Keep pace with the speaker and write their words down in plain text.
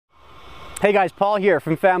Hey guys, Paul here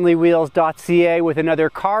from familywheels.ca with another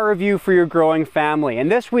car review for your growing family.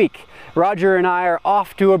 And this week, Roger and I are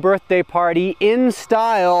off to a birthday party in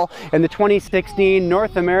style in the 2016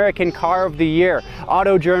 North American Car of the Year.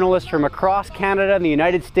 Auto journalists from across Canada and the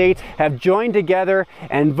United States have joined together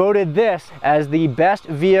and voted this as the best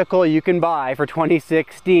vehicle you can buy for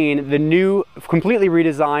 2016, the new, completely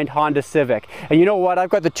redesigned Honda Civic. And you know what? I've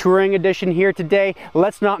got the Touring Edition here today.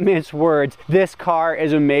 Let's not mince words. This car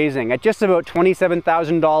is amazing. At just about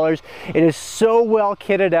 $27,000, it is so well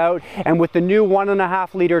kitted out, and with the new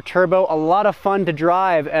 1.5 liter turbo, a lot of fun to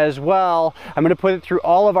drive as well. I'm going to put it through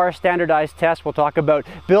all of our standardized tests. We'll talk about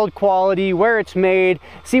build quality, where it's made,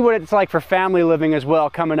 see what it's like for family living as well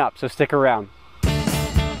coming up, so stick around.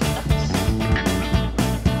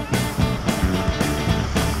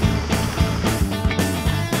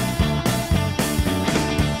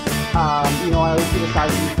 You know, I always see the side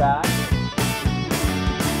seat back.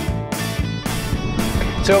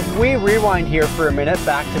 So if we rewind here for a minute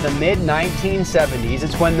back to the mid-1970s,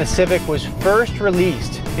 it's when the Civic was first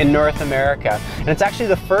released in North America. And it's actually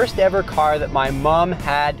the first ever car that my mom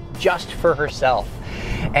had just for herself.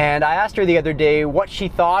 And I asked her the other day what she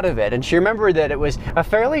thought of it, and she remembered that it was a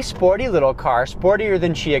fairly sporty little car, sportier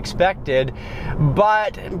than she expected,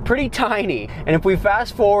 but pretty tiny. And if we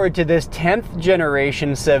fast forward to this 10th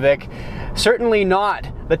generation Civic, certainly not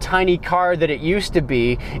the tiny car that it used to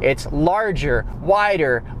be. It's larger,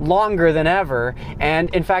 wider, longer than ever, and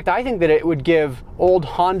in fact I think that it would give old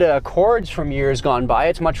Honda Accords from years gone by,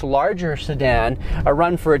 its much larger sedan, a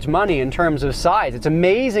run for its money in terms of size. It's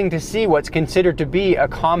amazing to see what's considered to be a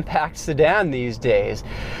compact sedan these days.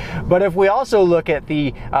 But if we also look at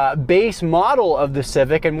the base model of the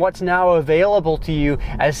Civic and what's now available to you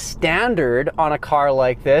as standard on a car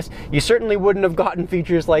like this, you certainly wouldn't have gotten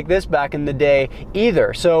features like this back in the day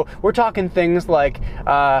either. So we're talking things like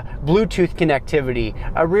Bluetooth connectivity,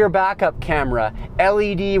 a rear backup camera,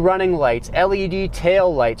 LED running lights, LED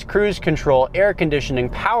tail lights, cruise control, air conditioning,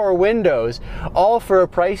 power windows, all for a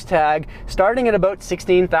price tag starting at about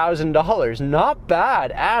 $16,000. Not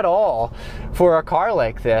bad at all for a car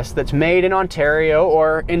like this that's made in Ontario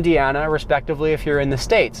or Indiana, respectively, if you're in the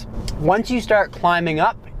States. Once you start climbing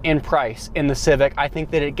up in price in the Civic, I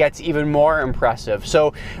think that it gets even more impressive.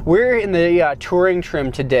 So we're in the touring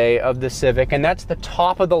trim today of the Civic, and that's the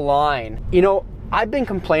top of the line. You know, I've been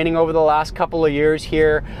complaining over the last couple of years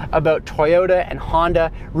here about Toyota and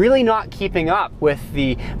Honda really not keeping up with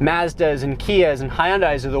the Mazdas and Kias and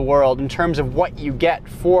Hyundais of the world in terms of what you get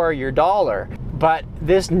for your dollar. But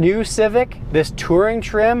this new Civic, this touring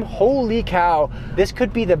trim, holy cow, this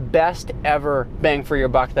could be the best ever bang for your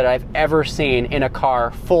buck that I've ever seen in a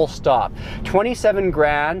car, full stop. 27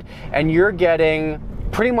 grand, and you're getting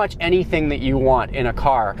pretty much anything that you want in a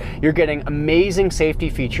car. You're getting amazing safety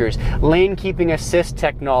features, lane keeping assist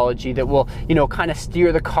technology that will, you know, kind of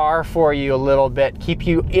steer the car for you a little bit, keep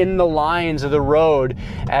you in the lines of the road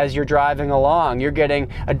as you're driving along. You're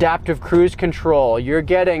getting adaptive cruise control. You're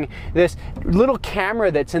getting this little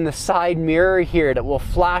camera that's in the side mirror here that will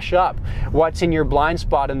flash up what's in your blind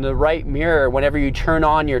spot in the right mirror whenever you turn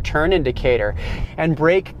on your turn indicator, and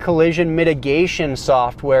brake collision mitigation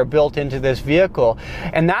software built into this vehicle.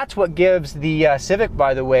 And that's what gives the Civic,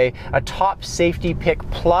 by the way, a top Safety Pick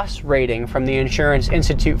Plus rating from the Insurance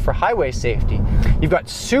Institute for Highway Safety. You've got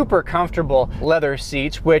super comfortable leather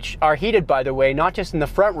seats, which are heated, by the way, not just in the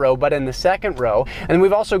front row, but in the second row. And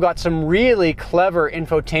we've also got some really clever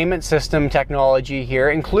infotainment system technology here,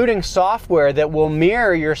 including software that will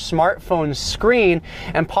mirror your smartphone screen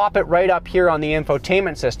and pop it right up here on the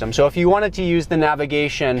infotainment system. So if you wanted to use the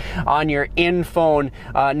navigation on your in-phone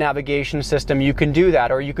navigation system, you can do that,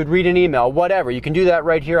 or you could read an email, whatever. You can do that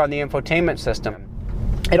right here on the infotainment system.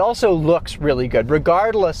 It also looks really good,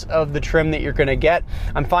 regardless of the trim that you're going to get.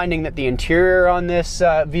 I'm finding that the interior on this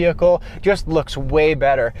vehicle just looks way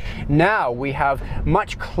better. Now we have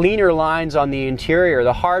much cleaner lines on the interior.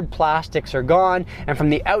 The hard plastics are gone, and from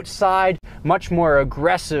the outside, much more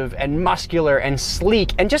aggressive and muscular and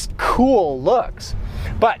sleek and just cool looks.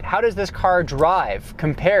 But how does this car drive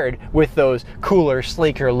compared with those cooler,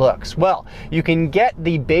 sleeker looks? Well, you can get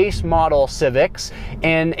the base model Civics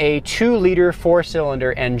in a 2-liter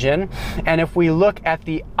 4-cylinder engine, and if we look at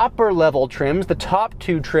the upper level trims, the top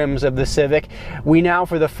 2 trims of the Civic, we now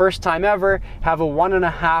for the first time ever have a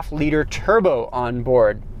 1.5 liter turbo on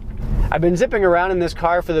board. I've been zipping around in this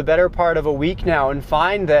car for the better part of a week now and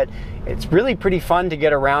find that it's really pretty fun to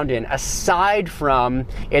get around in, aside from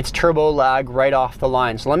its turbo lag right off the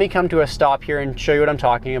line. So let me come to a stop here and show you what I'm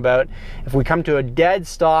talking about. If we come to a dead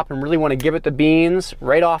stop and really want to give it the beans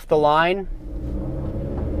right off the line,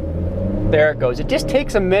 There it goes. It just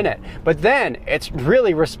takes a minute, but then it's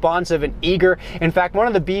really responsive and eager. In fact, one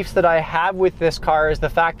of the beefs that I have with this car is the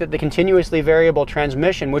fact that the continuously variable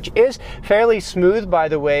transmission, which is fairly smooth, by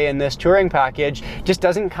the way, in this touring package, just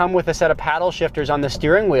doesn't come with a set of paddle shifters on the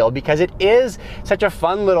steering wheel. Because it is such a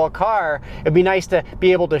fun little car, it'd be nice to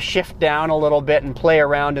be able to shift down a little bit and play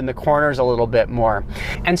around in the corners a little bit more.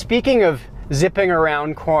 And speaking of zipping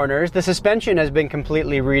around corners, the suspension has been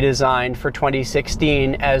completely redesigned for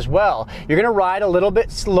 2016 as well. You're gonna ride a little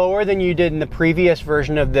bit slower than you did in the previous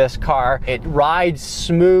version of this car. It rides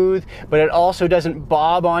smooth, but it also doesn't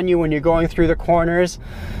bob on you when you're going through the corners.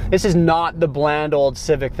 This is not the bland old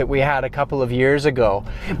Civic that we had a couple of years ago.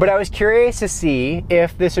 But I was curious to see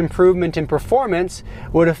if this improvement in performance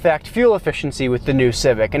would affect fuel efficiency with the new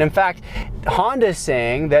Civic. And in fact, Honda is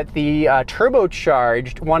saying that the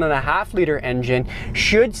turbocharged 1.5 liter engine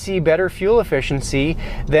should see better fuel efficiency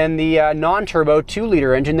than the non-turbo 2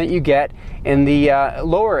 liter engine that you get in the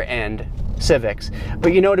lower end Civics.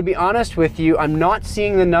 But you know, to be honest with you, I'm not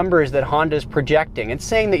seeing the numbers that Honda's projecting. It's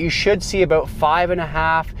saying that you should see about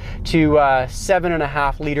 5.5 to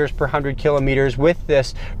 7.5 liters per 100 kilometers with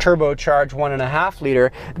this turbocharged 1.5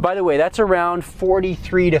 liter. By the way, that's around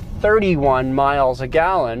 43 to 31 miles a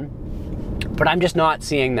gallon. But I'm just not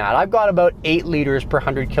seeing that. I've got about 8 liters per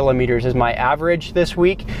 100 kilometers as my average this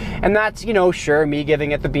week. And that's, you know, sure, me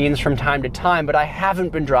giving it the beans from time to time, but I haven't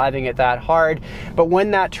been driving it that hard. But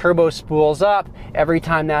when that turbo spools up, every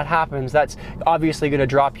time that happens, that's obviously going to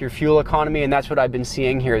drop your fuel economy, and that's what I've been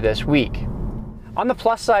seeing here this week. On the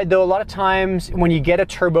plus side though, a lot of times when you get a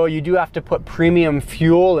turbo, you do have to put premium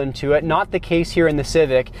fuel into it. Not the case here in the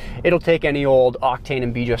Civic. It'll take any old octane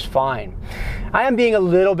and be just fine. I am being a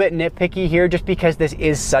little bit nitpicky here just because this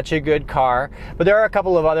is such a good car, but there are a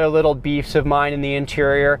couple of other little beefs of mine in the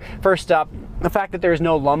interior. First up, the fact that there's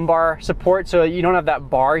no lumbar support, so you don't have that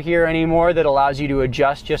bar here anymore that allows you to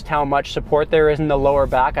adjust just how much support there is in the lower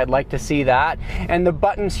back. I'd like to see that. And the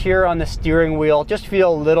buttons here on the steering wheel just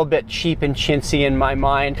feel a little bit cheap and chintzy in my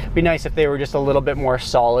mind. It'd be nice if they were just a little bit more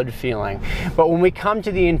solid feeling. But when we come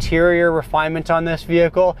to the interior refinement on this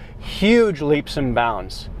vehicle, huge leaps and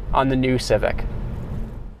bounds on the new Civic.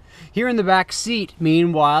 Here in the back seat,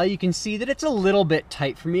 meanwhile, you can see that it's a little bit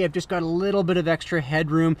tight for me. I've just got a little bit of extra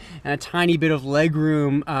headroom and a tiny bit of leg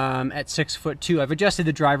room at 6'2". I've adjusted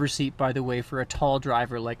the driver's seat, by the way, for a tall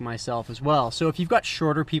driver like myself as well. So if you've got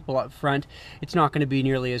shorter people up front, it's not going to be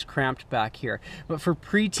nearly as cramped back here. But for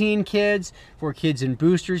preteen kids, for kids in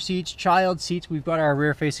booster seats, child seats, we've got our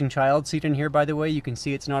rear-facing child seat in here, by the way. You can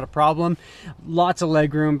see it's not a problem. Lots of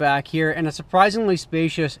leg room back here and a surprisingly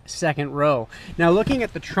spacious second row. Now, looking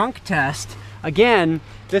at the trunk test, again,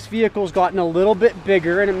 this vehicle's gotten a little bit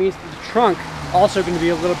bigger, and it means that the trunk also going to be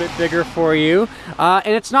a little bit bigger for you,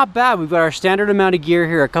 and it's not bad. We've got our standard amount of gear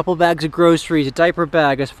here, a couple bags of groceries, a diaper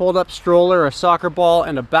bag, a fold-up stroller, a soccer ball,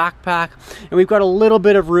 and a backpack, and we've got a little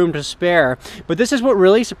bit of room to spare. But this is what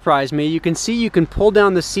really surprised me. You can see you can pull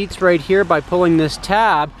down the seats right here by pulling this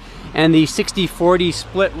tab, and the 60-40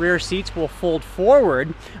 split rear seats will fold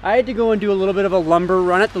forward. I had to go and do a little bit of a lumber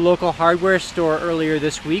run at the local hardware store earlier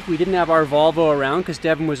this week. We didn't have our Volvo around because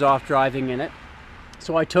Devin was off driving in it.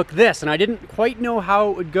 So I took this, and I didn't quite know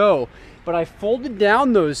how it would go, but I folded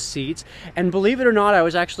down those seats, and believe it or not, I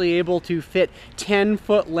was actually able to fit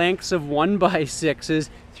 10-foot lengths of 1x6s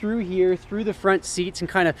through here, through the front seats, and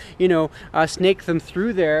kind of, you know, snake them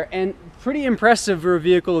through there. And pretty impressive for a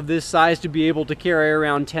vehicle of this size to be able to carry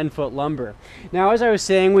around 10-foot lumber. Now, as I was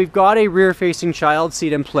saying, we've got a rear-facing child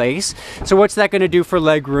seat in place. So what's that going to do for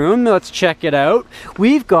leg room? Let's check it out.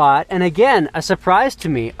 We've got, and again, a surprise to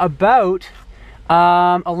me, about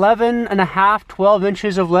 11.5, 12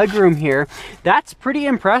 inches of legroom here. That's pretty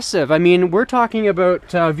impressive. I mean, we're talking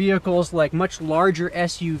about vehicles like much larger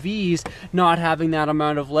SUVs not having that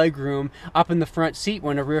amount of legroom up in the front seat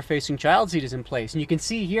when a rear-facing child seat is in place. And you can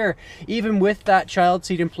see here, even with that child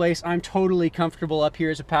seat in place, I'm totally comfortable up here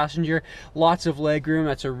as a passenger. Lots of legroom.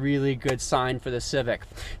 That's a really good sign for the Civic.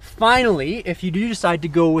 Finally, if you do decide to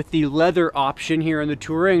go with the leather option here in the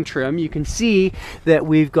touring trim, you can see that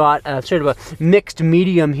we've got sort of a mixed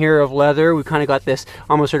medium here of leather. We've kind of got this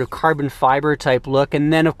almost sort of carbon fiber type look.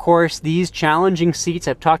 And then, of course, these challenging seats,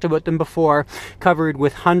 I've talked about them before, covered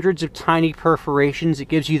with hundreds of tiny perforations. It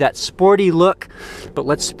gives you that sporty look, but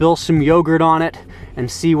let's spill some yogurt on it and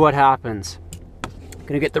see what happens.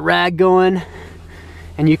 Gonna get the rag going,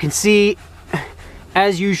 and you can see,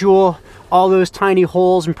 as usual, all those tiny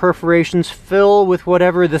holes and perforations fill with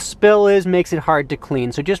whatever the spill is, makes it hard to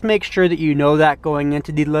clean. So just make sure that you know that going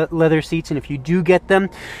into the leather seats, and if you do get them,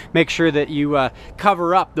 make sure that you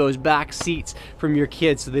cover up those back seats from your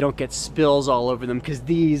kids so they don't get spills all over them, because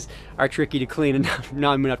these are tricky to clean, and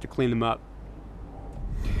now I'm gonna have to clean them up.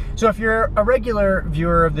 So if you're a regular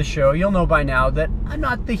viewer of the show, you'll know by now that I'm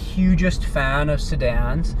not the hugest fan of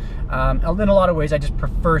sedans. In a lot of ways, I just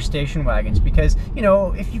prefer station wagons because, you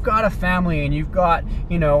know, if you've got a family and you've got,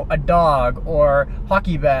 you know, a dog or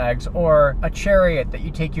hockey bags or a chariot that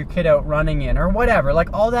you take your kid out running in or whatever,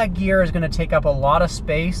 like all that gear is going to take up a lot of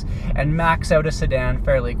space and max out a sedan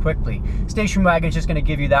fairly quickly. Station wagon is just going to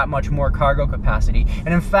give you that much more cargo capacity.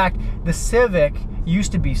 And in fact, the Civic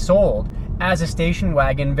used to be sold as a station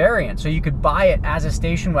wagon variant, so you could buy it as a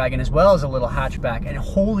station wagon as well as a little hatchback. And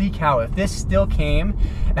holy cow, if this still came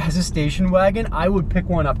as a station wagon, I would pick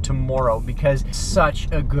one up tomorrow because it's such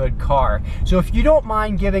a good car. So if you don't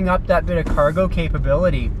mind giving up that bit of cargo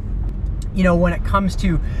capability, you know, when it comes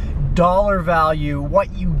to dollar value,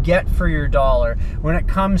 what you get for your dollar, when it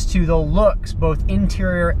comes to the looks, both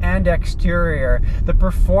interior and exterior, the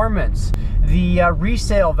performance, the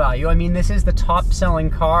resale value. I mean, this is the top selling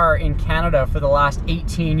car in Canada for the last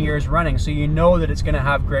 18 years running, so you know that it's going to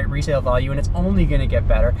have great resale value, and it's only going to get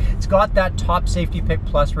better. It's got that top Safety Pick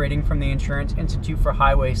Plus rating from the Insurance Institute for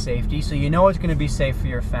Highway Safety, so you know it's going to be safe for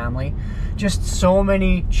your family. Just so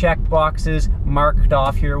many check boxes marked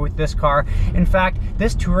off here with this car. In fact,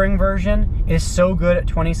 this touring version is so good at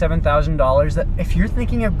 $27,000 that if you're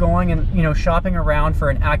thinking of going and, you know, shopping around for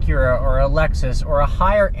an Acura or a Lexus or a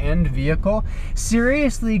higher end vehicle,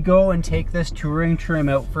 seriously go and take this touring trim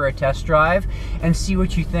out for a test drive and see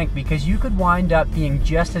what you think, because you could wind up being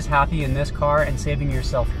just as happy in this car and saving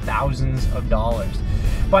yourself thousands of dollars.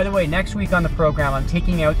 By the way, next week on the program, I'm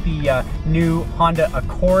taking out the new Honda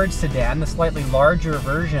Accord sedan, the slightly larger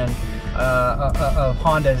version of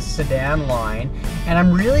Honda's sedan line, and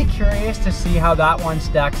I'm really curious to see how that one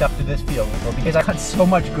stacks up to this vehicle, because I got so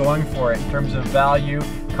much going for it in terms of value,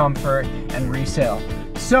 comfort, and resale.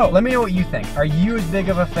 So let me know what you think. Are you as big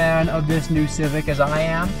of a fan of this new Civic as I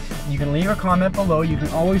am? You can leave a comment below. You can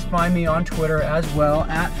always find me on Twitter as well,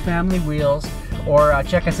 @FamilyWheels, or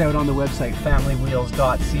check us out on the website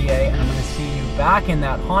familywheels.ca, and I'm going to see you back in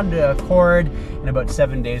that Honda Accord in about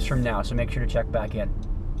 7 days from now, so make sure to check back in.